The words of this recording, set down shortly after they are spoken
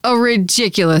a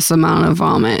ridiculous amount of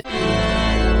vomit.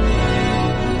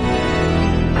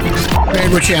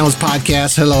 Redwood Channel's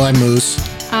podcast. Hello, I'm Moose.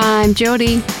 I'm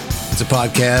Jody. It's a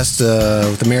podcast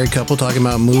with a married couple talking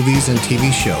about movies and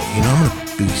TV show. You know,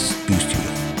 I'm going to boost you.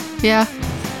 Yeah.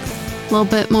 A little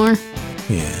bit more.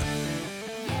 Yeah.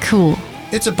 Cool.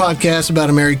 It's a podcast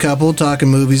about a married couple talking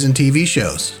movies and TV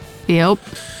shows. Yep.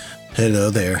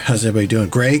 Hello there. How's everybody doing?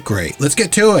 Great. Let's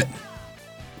get to it.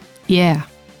 Yeah.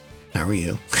 How are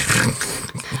you?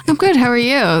 I'm good. How are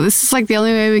you? This is like the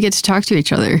only way we get to talk to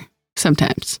each other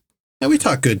sometimes. Yeah, we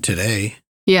talked good today.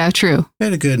 Yeah, true. We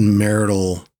had a good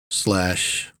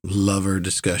marital/lover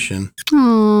discussion.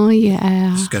 Oh,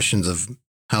 yeah. Discussions of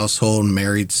household,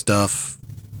 married stuff,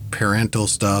 parental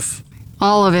stuff.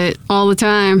 All of it. All the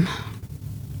time.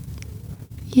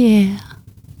 Yeah.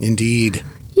 Indeed.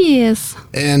 Yes.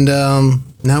 And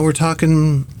now we're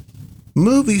talking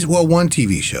movies. Well, one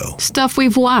TV show. Stuff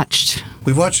we've watched.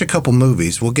 We've watched a couple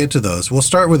movies. We'll get to those. We'll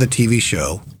start with a TV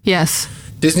show. Yes.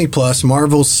 Disney Plus,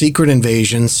 Marvel's Secret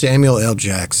Invasion, Samuel L.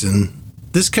 Jackson.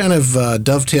 This kind of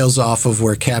dovetails off of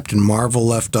where Captain Marvel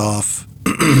left off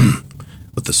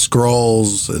with the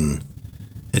Skrulls, and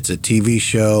it's a TV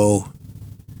show.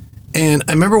 And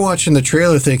I remember watching the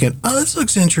trailer thinking, oh, this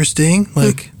looks interesting.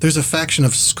 Like, there's a faction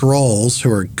of Skrulls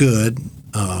who are good.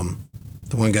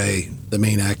 The one guy, the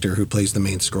main actor who plays the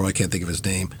main Skrull, I can't think of his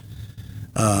name.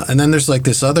 And then there's like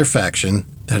this other faction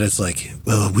that is like,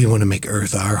 well, we want to make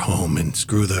Earth our home and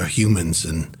screw the humans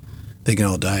and they can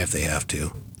all die if they have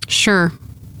to. Sure.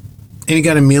 And you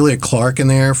got Emilia Clarke in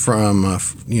there from,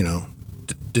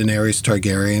 Daenerys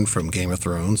Targaryen from Game of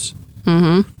Thrones.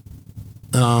 Mm-hmm.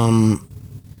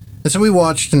 And so we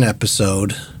watched an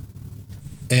episode,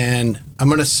 and I'm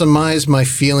going to surmise my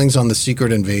feelings on the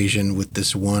Secret Invasion with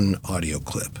this one audio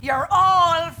clip. You're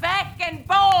all fucking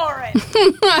boring.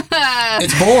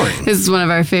 It's boring. This is one of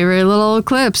our favorite little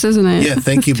clips, isn't it? Yeah,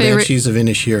 thank you, Banshees of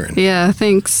Inisherin. Yeah,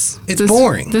 thanks. It's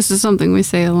boring. This is something we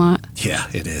say a lot. Yeah,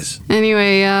 it is.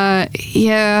 Anyway, I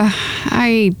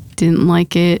didn't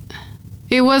like it.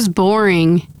 It was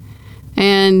boring.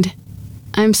 And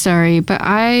I'm sorry, but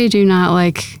I do not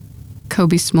like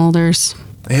Kobe Smulders.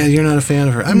 Yeah, you're not a fan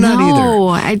of her. I'm not either.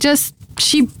 No,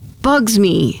 she bugs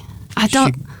me. I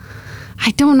don't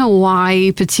know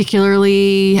why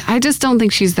particularly. I just don't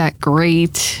think she's that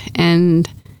great. And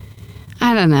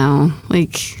I don't know.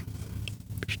 Like,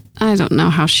 I don't know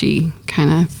how she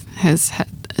kind of has had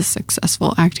a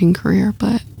successful acting career,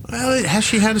 but. Well, has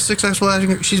she had a successful acting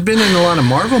career? She's been in a lot of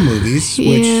Marvel movies,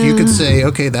 which you could say,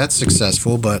 okay, that's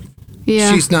successful, but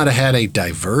she's not had a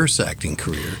diverse acting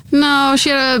career. No, she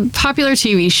had a popular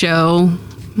TV show.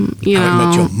 You know, I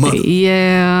Met Your Mother.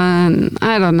 Yeah, and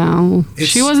I don't know.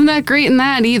 She wasn't that great in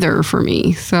that either for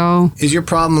me, so. Is your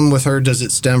problem with her, does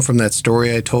it stem from that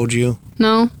story I told you?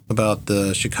 No. About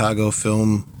the Chicago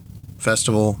Film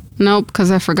Festival? Nope,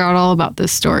 because I forgot all about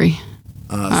this story.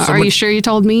 Are you sure you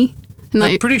told me?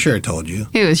 I'm pretty sure I told you.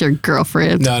 It was your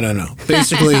girlfriend. No.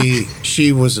 Basically,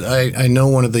 she was, I know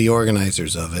one of the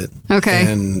organizers of it.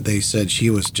 Okay. And they said she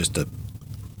was just a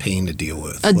pain to deal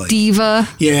with. A diva.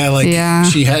 Yeah,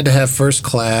 she had to have first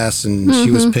class, and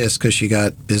she was pissed because she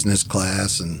got business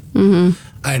class, and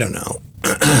I don't know.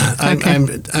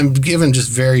 I'm given just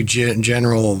very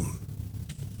general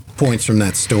points from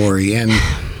that story, and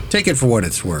take it for what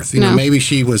it's worth. You know, maybe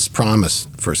she was promised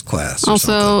first class.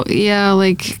 Also, yeah,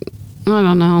 like, I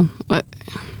don't know. But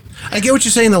I get what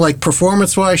you're saying, though. Like,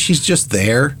 performance-wise, she's just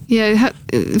there. Yeah,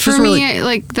 for me,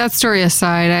 like, that story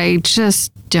aside, I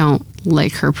just don't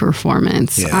like her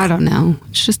performance. Yeah. I don't know.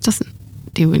 It just doesn't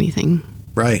do anything.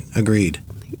 Right. Agreed.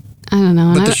 I don't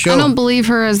know. But I don't believe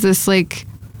her as this, like,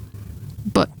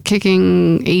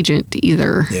 butt-kicking agent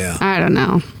either. Yeah. I don't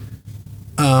know.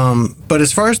 But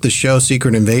as far as the show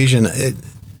Secret Invasion,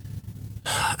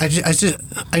 I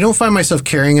don't find myself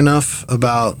caring enough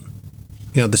about,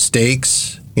 the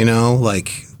stakes,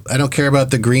 like, I don't care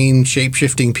about the green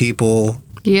shape-shifting people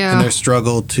and their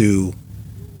struggle to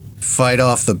fight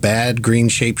off the bad green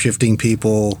shape-shifting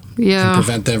people and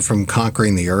prevent them from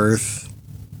conquering the Earth.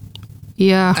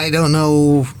 Yeah. I don't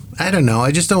know.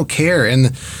 I just don't care. And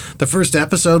the first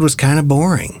episode was kind of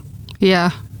boring.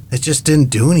 Yeah. It just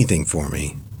didn't do anything for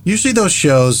me. Usually those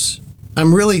shows,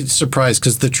 I'm really surprised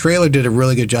because the trailer did a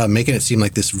really good job making it seem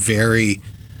like this very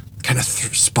kind of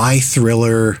spy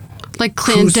thriller. Like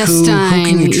clandestine. Who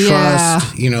can you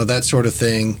trust? That sort of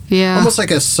thing. Yeah. Almost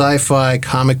like a sci-fi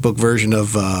comic book version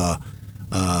of,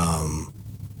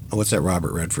 what's that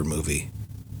Robert Redford movie?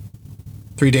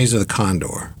 3 Days of the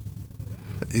Condor.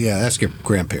 Yeah, ask your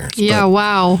grandparents. Yeah,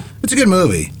 wow. It's a good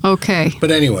movie. Okay.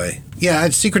 But anyway, yeah,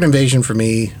 it's Secret Invasion for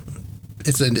me.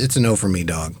 It's a no for me,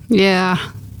 dog. Yeah.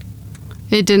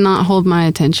 It did not hold my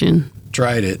attention.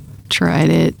 Tried it. Tried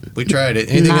it. We tried it.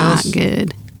 Anything not else? Not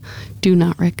good. Do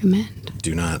not recommend.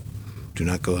 Do not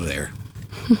go there.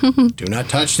 Do not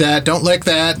touch that. Don't lick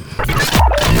that.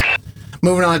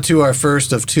 Moving on to our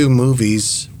first of two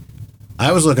movies.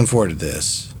 I was looking forward to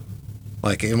this.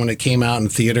 Like, when it came out in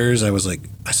theaters, I was like,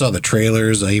 I saw the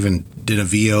trailers. I even did a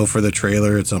VO for the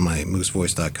trailer. It's on my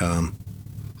moosevoice.com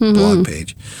blog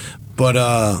page.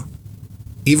 But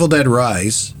Evil Dead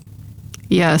Rise.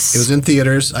 Yes. It was in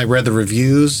theaters. I read the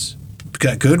reviews.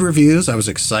 Got good reviews. I was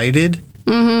excited.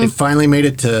 It finally made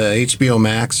it to HBO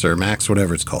Max or Max,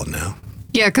 whatever it's called now.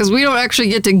 Yeah, because we don't actually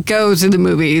get to go to the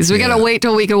movies. We got to wait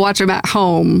till we can watch them at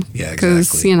home. Yeah,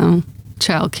 Because, exactly.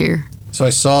 childcare. So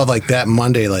I saw like that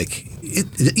Monday, like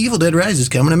Evil Dead Rise is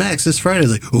coming to Max this Friday. I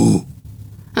was like, ooh,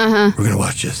 we're gonna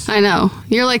watch this. I know.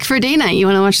 You're like, for day night, you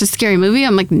want to watch this scary movie?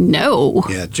 I'm like, no.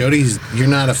 Yeah, you're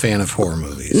not a fan of horror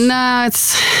movies. No,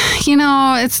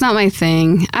 it's not my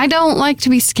thing. I don't like to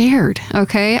be scared,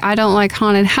 okay? I don't like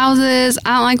haunted houses.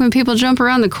 I don't like when people jump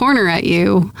around the corner at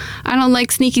you. I don't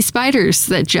like sneaky spiders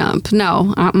that jump.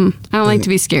 No, I don't like to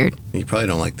be scared. You probably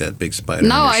don't like that big spider.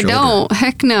 No, on your I shoulder. don't.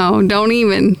 Heck no. Don't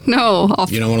even. No.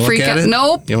 You don't want to look freak at out. it?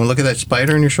 Nope. You don't want to look at that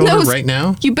spider on your shoulder No, right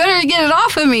now? You better get it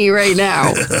off of me right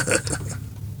now.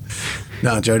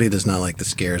 No, Jody does not like the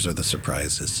scares or the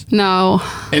surprises. No.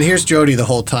 And here's Jody the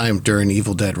whole time during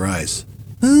Evil Dead Rise.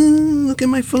 Look at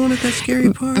my phone at that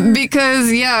scary part.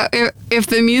 Because, yeah, if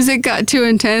the music got too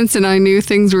intense and I knew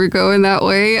things were going that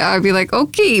way, I'd be like,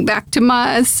 okay, back to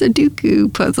my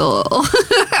Sudoku puzzle.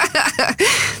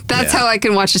 That's how I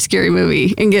can watch a scary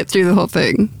movie and get through the whole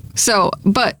thing. So,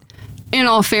 but in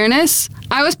all fairness,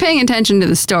 I was paying attention to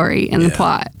the story and the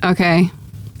plot, okay?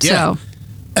 Yeah. So,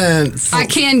 And I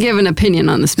can give an opinion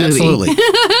on this movie. Absolutely.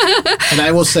 And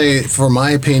I will say, for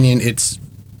my opinion, it's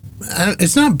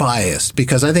not biased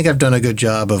because I think I've done a good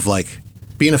job of like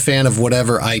being a fan of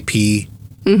whatever IP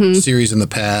series in the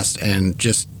past and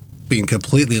just being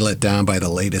completely let down by the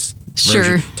latest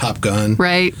version, Top Gun.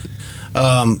 Right.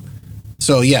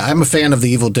 So yeah, I'm a fan of the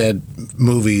Evil Dead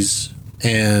movies,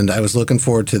 and I was looking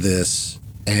forward to this,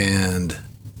 and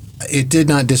it did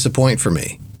not disappoint for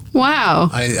me. Wow.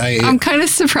 I'm kind of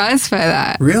surprised by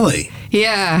that. Really?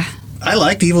 Yeah. I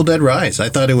liked Evil Dead Rise. I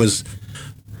thought it was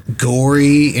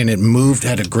gory and it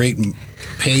had a great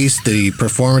pace. The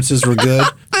performances were good.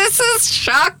 This is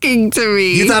shocking to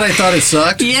me. You thought I thought it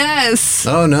sucked? Yes.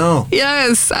 Oh no.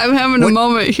 Yes. I'm having a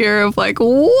moment here of like,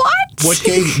 what?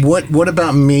 What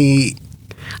about me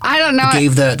I don't know.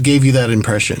 gave you that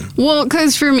impression? Well,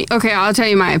 because for me, okay, I'll tell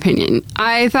you my opinion.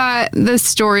 I thought the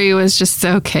story was just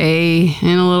okay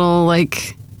and a little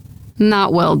like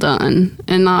not well done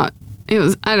I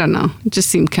don't know. It just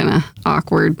seemed kind of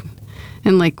awkward.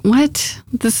 And like, what?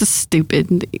 This is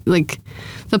stupid. Like,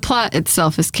 the plot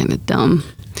itself is kind of dumb.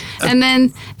 And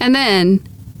then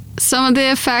some of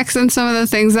the effects and some of the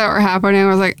things that were happening, I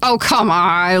was like, oh, come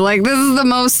on. Like, this is the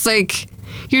most, like,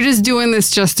 you're just doing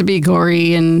this just to be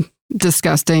gory and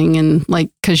disgusting and, like,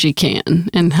 because you can.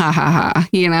 And ha, ha, ha,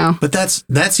 you know? But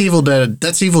that's Evil Dead.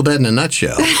 That's Evil Dead in a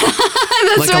nutshell.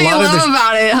 That's what you love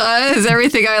about it, huh? Is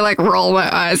everything I, like, roll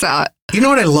my eyes at. You know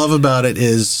what I love about it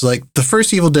is, like, the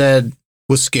first Evil Dead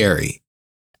was scary.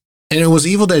 And it was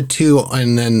Evil Dead 2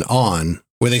 and then on,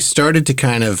 where they started to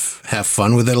kind of have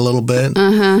fun with it a little bit.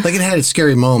 Like, it had its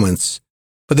scary moments,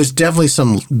 but there's definitely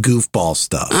some goofball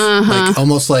stuff. Like,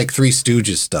 almost like Three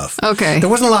Stooges stuff. Okay. There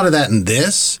wasn't a lot of that in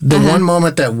this. The one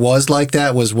moment that was like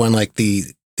that was when, like,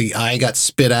 the eye got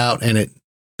spit out and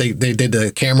they did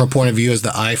the camera point of view as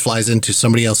the eye flies into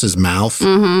somebody else's mouth.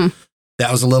 That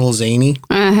was a little zany.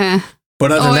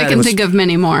 But other than that, I can think of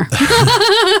many more.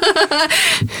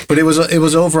 But it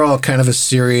was overall kind of a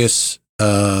serious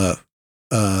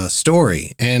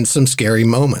story and some scary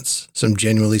moments, some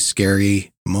genuinely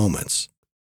scary moments.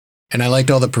 And I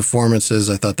liked all the performances.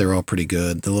 I thought they were all pretty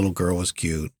good. The little girl was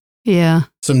cute. Yeah.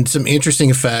 Some interesting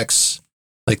effects,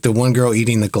 like the one girl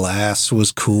eating the glass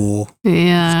was cool.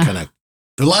 Yeah. Kind of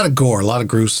a lot of gore, a lot of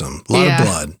gruesome, a lot of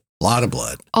blood, a lot of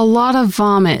blood. A lot of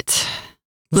vomit.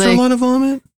 Was there a lot of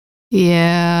vomit?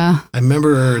 Yeah. I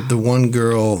remember the one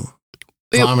girl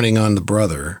vomiting on the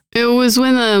brother. It was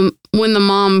when the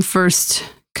mom first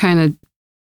kind of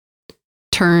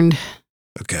turned.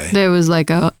 Okay. There was like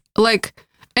a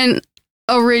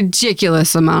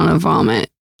ridiculous amount of vomit.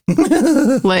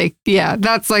 Like, yeah,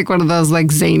 that's like one of those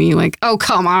like zany, like, oh,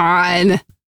 come on.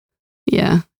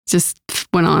 Yeah. Just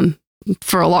went on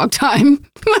for a long time.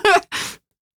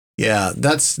 Yeah,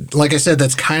 that's, like I said,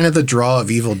 that's kind of the draw of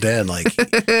Evil Dead. Like,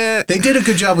 they did a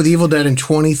good job with Evil Dead in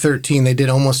 2013. They did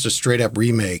almost a straight up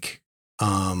remake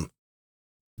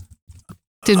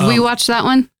Did we watch that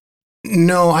one?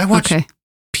 No, I watched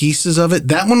pieces of it.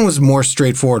 That one was more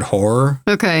straightforward horror.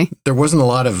 Okay. There wasn't a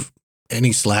lot of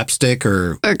any slapstick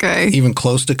or even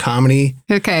close to comedy.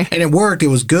 Okay. And it worked. It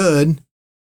was good.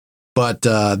 But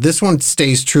this one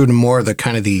stays true to more of the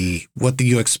kind of what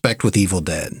you expect with Evil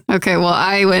Dead. Okay, well,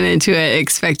 I went into it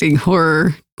expecting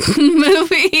horror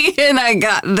movie, and I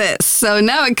got this. So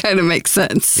now it kind of makes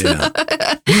sense. Yeah.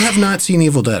 You have not seen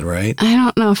Evil Dead, right? I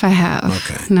don't know if I have.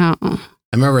 Okay. No. I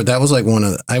remember that was like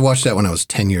I watched that when I was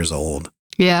 10 years old.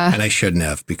 Yeah. And I shouldn't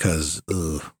have because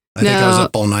I think I was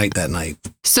up all night that night.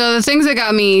 So the things that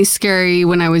got me scary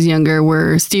when I was younger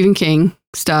were Stephen King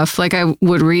stuff. Like I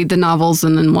would read the novels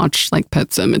and then watch like Pet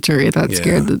Sematary. That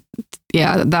scared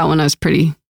that one I was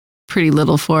pretty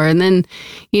little for. And then,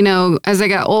 as I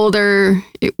got older,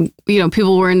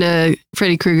 people were into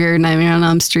Freddy Krueger, Nightmare on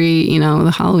Elm Street,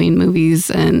 the Halloween movies,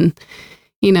 and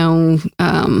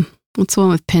what's the one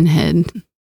with Pinhead?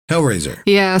 Hellraiser.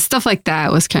 Yeah, stuff like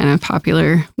that was kind of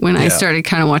popular when I started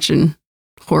kind of watching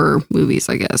horror movies,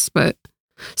 I guess. But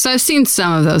so I've seen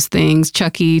some of those things,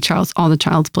 Chucky, all the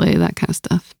Child's Play, that kind of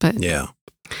stuff. But yeah,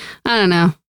 I don't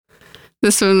know.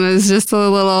 This one was just a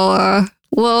little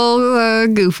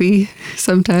goofy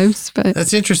sometimes, but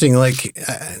that's interesting. Like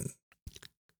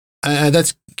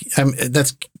that's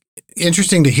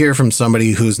interesting to hear from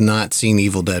somebody who's not seen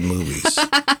Evil Dead movies,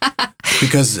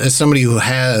 because as somebody who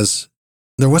has,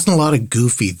 there wasn't a lot of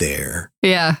goofy there.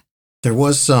 Yeah, there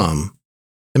was some,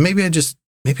 and maybe I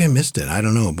missed it. I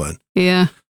don't know, but yeah.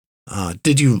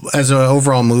 Did you, as an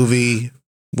overall movie,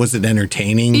 was it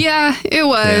entertaining? Yeah, it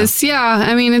was. Yeah.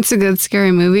 I mean, it's a good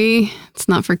scary movie. It's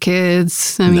not for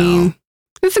kids. I mean,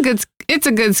 it's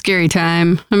a good scary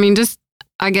time. I mean,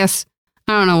 I guess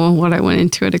I don't know what I went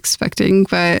into it expecting,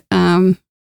 but I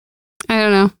don't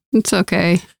know. It's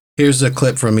okay. Here's a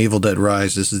clip from Evil Dead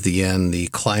Rise. This is the end, the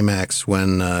climax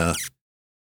when the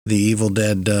Evil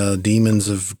Dead demons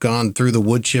have gone through the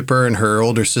wood chipper, and her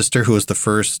older sister, who was the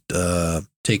first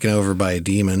taken over by a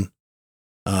demon,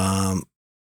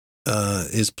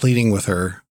 is pleading with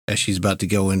her as she's about to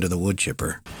go into the wood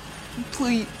chipper.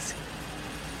 Please,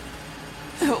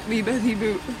 help me, Betty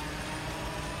Boo.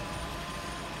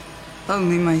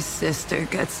 Only my sister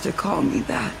gets to call me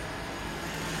that.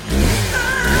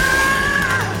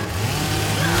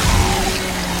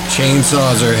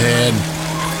 Chainsaws her head.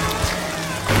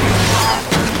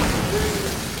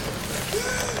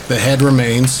 The head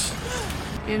remains.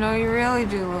 You really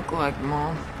do look like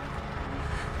Mom.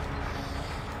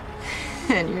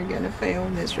 And you're gonna fail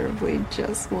miserably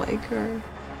just like her.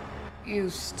 You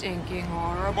stinking,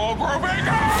 horrible, groovy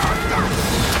god!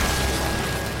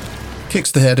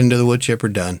 Kicks the head into the wood chipper,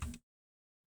 done.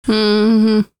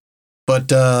 Mm-hmm.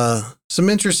 But some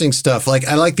interesting stuff. Like,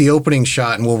 I like the opening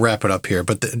shot, and we'll wrap it up here.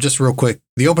 But just real quick,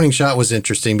 the opening shot was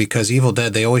interesting because Evil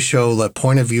Dead, they always show the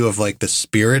point of view of like the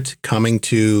spirit coming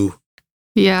to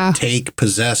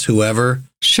possess whoever.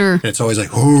 Sure. And it's always like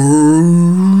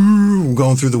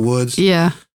going through the woods.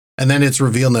 Yeah. And then it's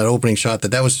revealed in that opening shot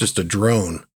that was just a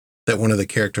drone that one of the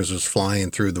characters was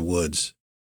flying through the woods.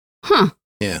 Huh.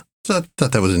 Yeah. So I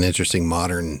thought that was an interesting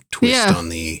modern twist on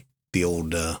the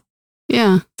old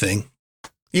thing.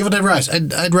 Evil Dead Rise.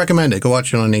 I'd recommend it. Go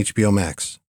watch it on HBO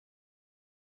Max.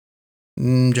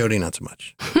 Jody, not so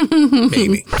much.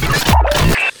 Maybe.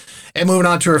 And moving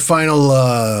on to our final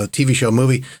TV show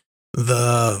movie,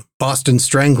 The Boston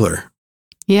Strangler.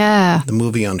 Yeah. The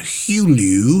movie on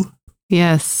Hulu.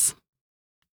 Yes.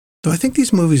 Though I think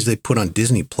these movies they put on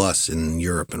Disney Plus in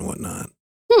Europe and whatnot.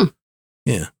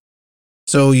 Yeah.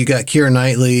 So you got Keira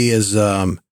Knightley as,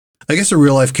 I guess, a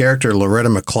real life character, Loretta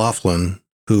McLaughlin,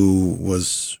 who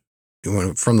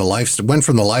went from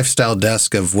the lifestyle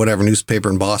desk of whatever newspaper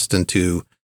in Boston to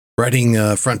writing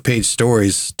front page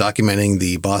stories documenting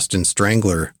the Boston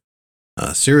Strangler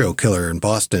serial killer in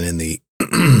Boston in the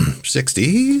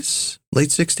 60s, late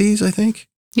 60s, I think.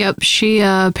 Yep. She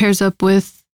pairs up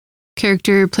with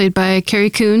character played by Carrie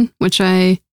Coon, which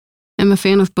I am a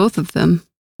fan of both of them.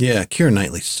 Yeah, Keira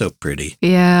Knightley's so pretty.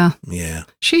 Yeah. Yeah.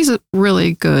 She's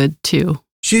really good too.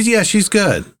 She's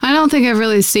good. I don't think I've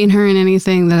really seen her in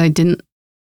anything that I didn't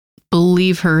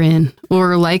believe her in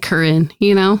or like her in,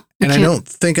 And I don't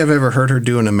think I've ever heard her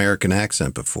do an American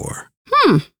accent before.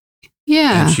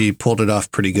 Yeah. And she pulled it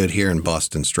off pretty good here in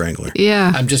Boston Strangler.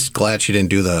 Yeah. I'm just glad she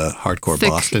didn't do the hardcore Thick,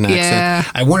 Boston accent. yeah.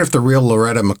 I wonder if the real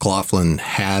Loretta McLaughlin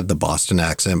had the Boston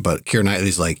accent, but Keira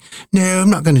Knightley's like, no, I'm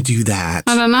not going to do that.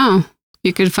 I don't know.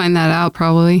 You could find that out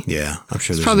probably. Yeah, I'm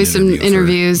sure there's probably some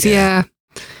interviews. Yeah.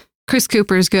 Chris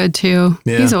Cooper's good too.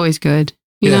 Yeah. He's always good.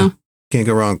 You know? Can't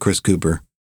go wrong with Chris Cooper.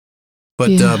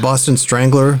 But Boston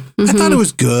Strangler, I thought it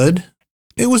was good.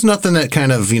 It was nothing that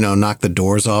kind of, knocked the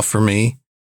doors off for me.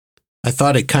 I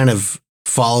thought it kind of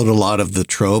followed a lot of the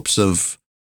tropes of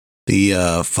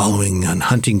the following and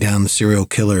hunting down the serial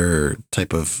killer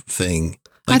type of thing.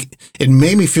 Like it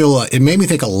made me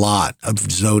think a lot of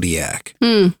Zodiac.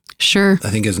 Sure. I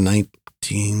think it's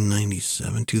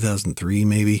 1997, 2003,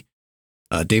 maybe.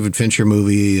 David Fincher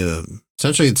movie.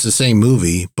 Essentially, it's the same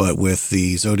movie, but with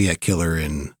the Zodiac killer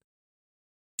in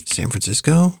San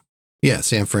Francisco. Yeah,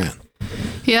 San Fran.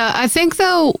 Yeah, I think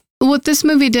though what this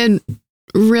movie did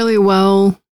really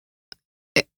well,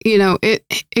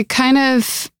 it kind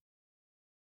of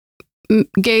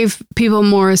gave people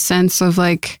more a sense of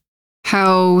like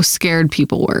how scared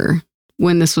people were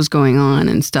when this was going on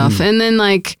and stuff. And then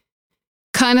like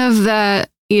kind of that,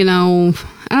 I don't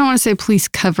want to say police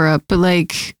cover up, but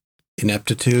like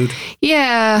ineptitude.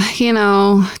 Yeah,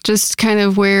 just kind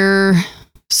of where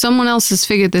someone else has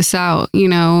figured this out,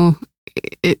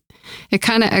 it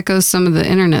kind of echoes some of the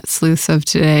internet sleuths of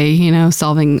today,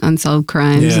 solving unsolved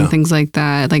crimes and things like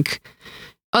that. Like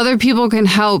other people can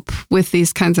help with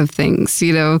these kinds of things,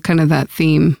 kind of that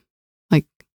theme. Like,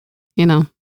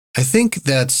 I think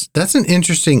that's an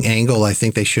interesting angle I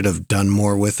think they should have done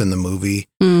more with in the movie.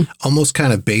 Almost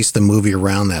kind of base the movie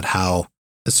around that, how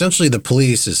essentially the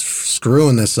police is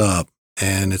screwing this up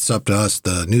and it's up to us,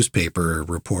 the newspaper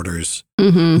reporters,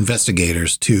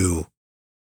 investigators to,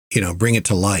 bring it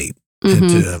to light and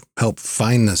to help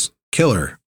find this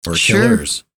killer or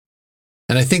killers.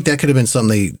 And I think that could have been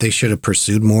something they should have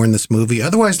pursued more in this movie.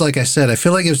 Otherwise, like I said, I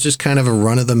feel like it was just kind of a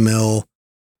run of the mill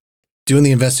doing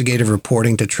the investigative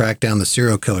reporting to track down the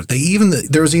serial killer.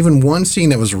 There was even one scene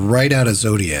that was right out of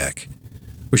Zodiac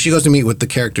where she goes to meet with the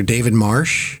character David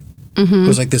Marsh, who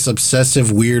was like this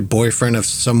obsessive, weird boyfriend of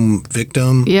some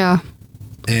victim. Yeah.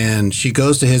 And she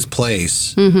goes to his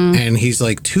place and he's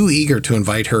like too eager to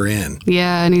invite her in.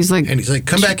 Yeah. And he's like,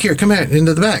 come back here, come out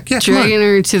into the back. Yeah. Dragging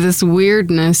her to this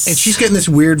weirdness. And she's getting this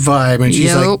weird vibe and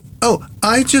she's like, oh,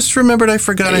 I just remembered I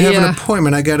forgot I have an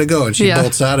appointment. I got to go. And she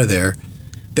bolts out of there.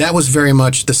 That was very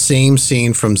much the same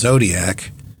scene from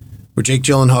Zodiac where Jake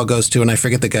Gyllenhaal goes to, and I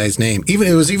forget the guy's name.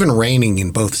 It was even raining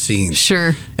in both scenes.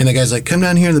 Sure. And the guy's like, come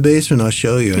down here in the basement, I'll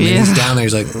show you. And then he's down there,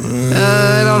 he's like,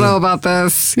 I don't know about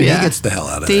this. And he gets the hell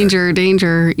out of there.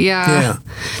 Danger. Yeah.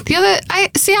 The other,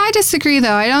 I disagree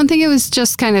though. I don't think it was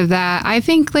just kind of that. I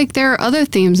think like there are other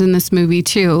themes in this movie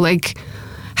too. Like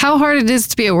how hard it is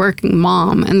to be a working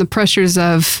mom and the pressures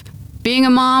of being a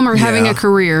mom or having a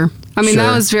career. I mean,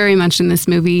 that was very much in this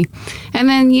movie. And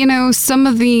then, some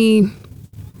of the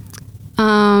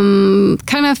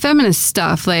kind of feminist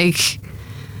stuff, like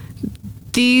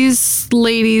these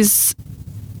ladies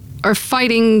are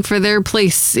fighting for their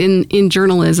place in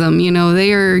journalism.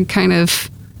 They are kind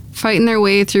of fighting their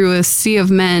way through a sea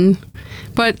of men.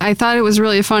 But I thought it was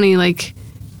really funny. Like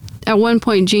at one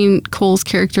point, Jean Cole's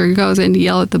character goes in to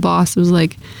yell at the boss. It was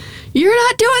like, you're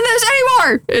not doing this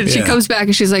anymore. And she comes back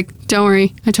and she's like, don't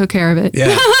worry, I took care of it.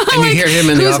 Yeah. And you hear him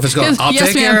in the office going, I'll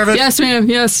take care of it. Yes, ma'am.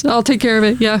 Yes, I'll take care of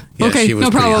it. Yeah. Okay, no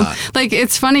problem. Like,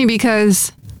 it's funny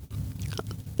because,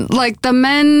 like, the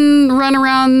men run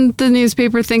around the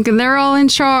newspaper thinking they're all in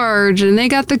charge and they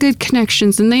got the good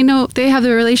connections and they know they have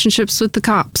the relationships with the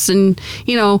cops and,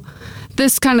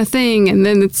 this kind of thing. And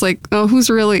then it's like, oh, who's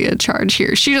really in charge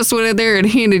here? She just went in there and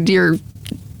handed your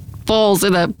balls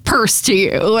in a purse to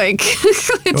you. Like, it's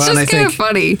just kind of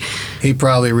funny. He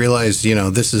probably realized,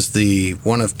 this is the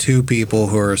one of two people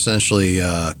who are essentially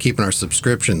keeping our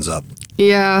subscriptions up.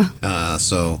 Yeah.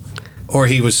 Or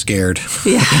he was scared.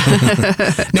 Yeah.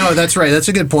 No, that's right. That's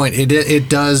a good point. It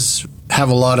does have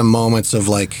a lot of moments of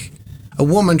like a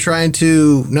woman trying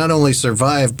to not only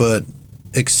survive, but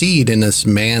exceed in this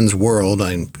man's world.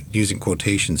 I'm using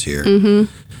quotations here.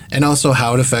 And also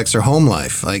how it affects her home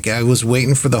life. Like, I was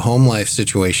waiting for the home life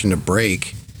situation to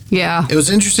break. Yeah. It was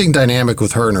an interesting dynamic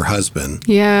with her and her husband.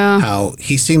 Yeah. How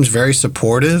he seems very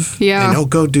supportive. Yeah. And,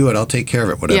 go do it. I'll take care of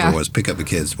it. Whatever it was. Pick up the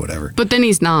kids, whatever. But then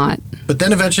he's not. But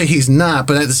then eventually he's not.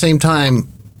 But at the same time,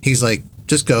 he's like,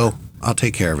 just go. I'll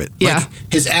take care of it. Yeah. Like,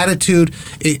 his attitude,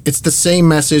 it's the same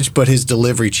message, but his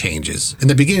delivery changes. In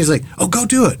the beginning, he's like, oh, go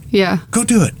do it. Yeah. Go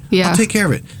do it. Yeah. I'll take care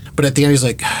of it. But at the end, he's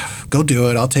like, go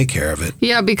do it. I'll take care of it.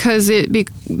 Yeah, because it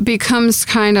becomes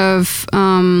kind of,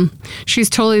 she's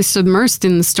totally submersed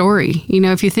in the story.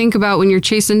 If you think about when you're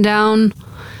chasing down,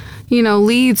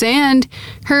 leads, and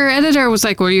her editor was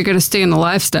like, well, you're going to stay in the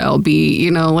lifestyle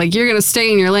beat, like you're going to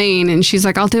stay in your lane. And she's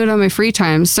like, I'll do it on my free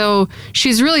time. So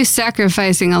she's really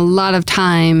sacrificing a lot of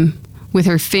time with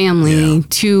her family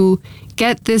to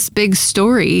get this big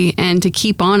story and to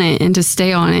keep on it and to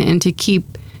stay on it and to keep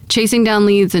chasing down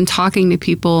leads and talking to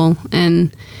people.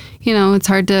 And, it's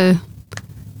hard to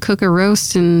cook a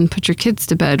roast and put your kids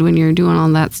to bed when you're doing all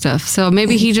that stuff. So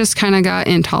maybe he just kind of got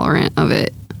intolerant of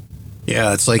it.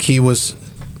 Yeah, it's like he was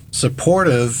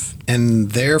supportive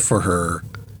and there for her,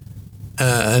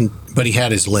 but he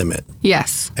had his limit.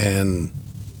 Yes. And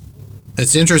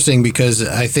it's interesting because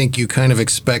I think you kind of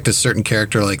expect a certain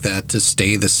character like that to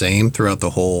stay the same throughout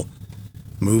the whole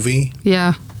movie.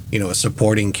 Yeah. A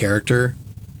supporting character.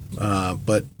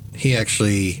 But he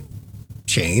actually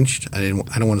changed. I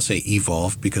don't want to say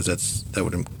evolved because that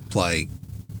would imply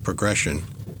progression.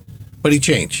 But he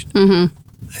changed. Mm-hmm.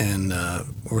 And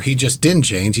or he just didn't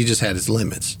change. He just had his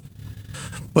limits.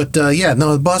 But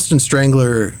Boston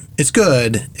Strangler, it's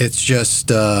good. It's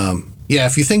just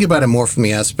if you think about it more from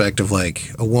the aspect of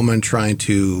like a woman trying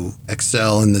to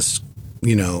excel in this,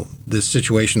 this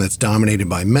situation that's dominated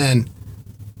by men,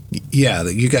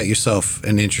 you got yourself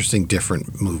an interesting,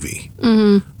 different movie.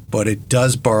 Mm-hmm. But it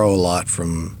does borrow a lot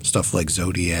from stuff like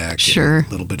Zodiac. Sure. And a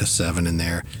little bit of Seven in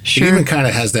there. Sure. It even kind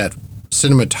of has that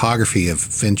cinematography of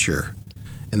Fincher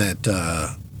and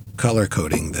that color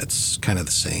coding that's kind of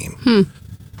the same.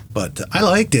 But I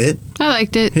liked it. I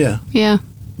liked it. Yeah. Yeah.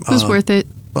 It was worth it.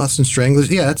 Boston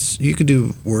Stranglers. Yeah, you could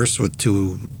do worse with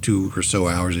two or so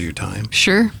hours of your time.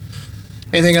 Sure.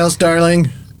 Anything else, darling?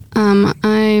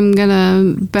 I'm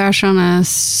gonna bash on a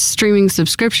streaming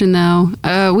subscription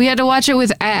though. We had to watch it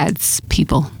with ads,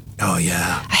 people. Oh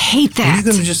yeah. I hate that. Are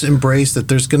you gonna just embrace that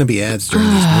there's gonna be ads during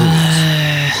these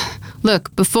movies?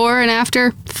 Look, before and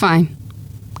after, fine.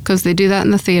 Because they do that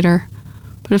in the theater.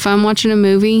 But if I'm watching a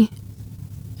movie,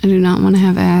 I do not want to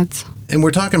have ads. And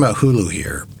we're talking about Hulu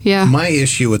here. Yeah. My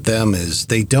issue with them is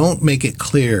they don't make it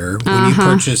clear when you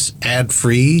purchase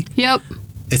ad-free. Yep.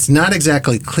 It's not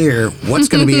exactly clear what's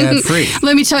going to be ad-free.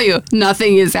 Let me tell you,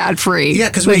 nothing is ad-free. Yeah,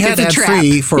 because we had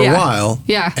ad-free for a while.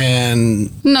 Yeah.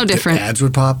 And no different. Ads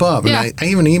would pop up. Yeah. And I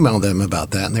even emailed them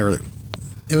about that. And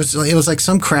it was like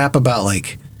some crap about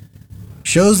like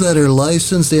shows that are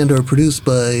licensed and or produced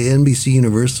by NBC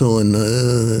Universal. And,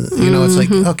 it's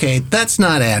like, okay, that's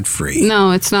not ad-free.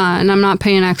 No, it's not. And I'm not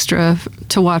paying extra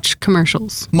to watch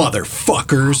commercials.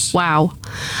 Motherfuckers. Wow.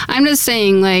 I'm just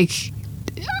saying, like,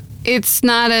 it's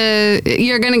not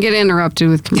you're going to get interrupted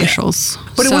with commercials.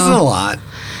 Yeah. But it wasn't a lot.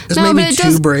 It was maybe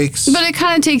two breaks. But it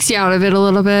kind of takes you out of it a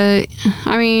little bit.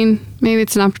 I mean, maybe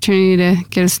it's an opportunity to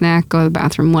get a snack, go to the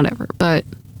bathroom, whatever. But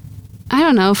I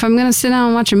don't know. If I'm going to sit down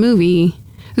and watch a movie,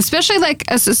 especially like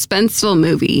a suspenseful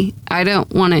movie, I don't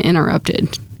want it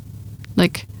interrupted.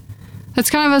 Like,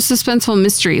 that's kind of a suspenseful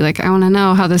mystery. Like, I want to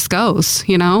know how this goes,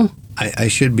 I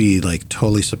should be like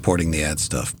totally supporting the ad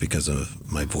stuff because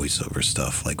of my voiceover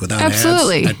stuff. Like without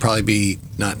Absolutely. ads, I'd probably be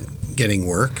not getting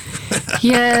work.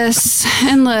 Yes.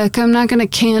 And look, I'm not going to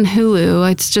can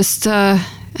Hulu. It's just, I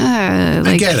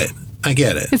get it.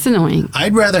 It's annoying.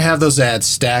 I'd rather have those ads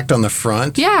stacked on the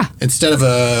front. Yeah. Instead of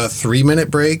a 3-minute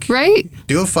break. Right?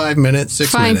 Do a 5-minute,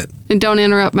 6-minute. And don't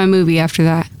interrupt my movie after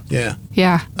that. Yeah.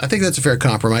 Yeah. I think that's a fair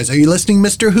compromise. Are you listening,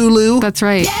 Mr. Hulu? That's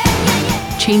right.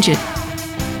 Change it.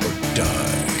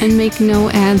 Die. And make no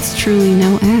ads, truly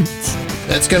no ads.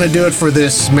 That's going to do it for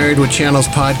this Married with Channels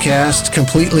podcast,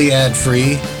 completely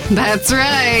ad-free. That's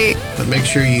right. But make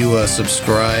sure you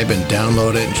subscribe and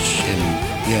download it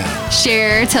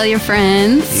Share, tell your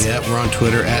friends. Yeah, we're on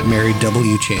Twitter at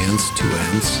MaryWChans, 2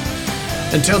 N's.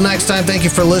 Until next time, thank you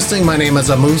for listening. My name is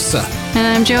Amusa. And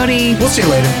I'm Jody. We'll see you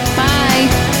later. Bye.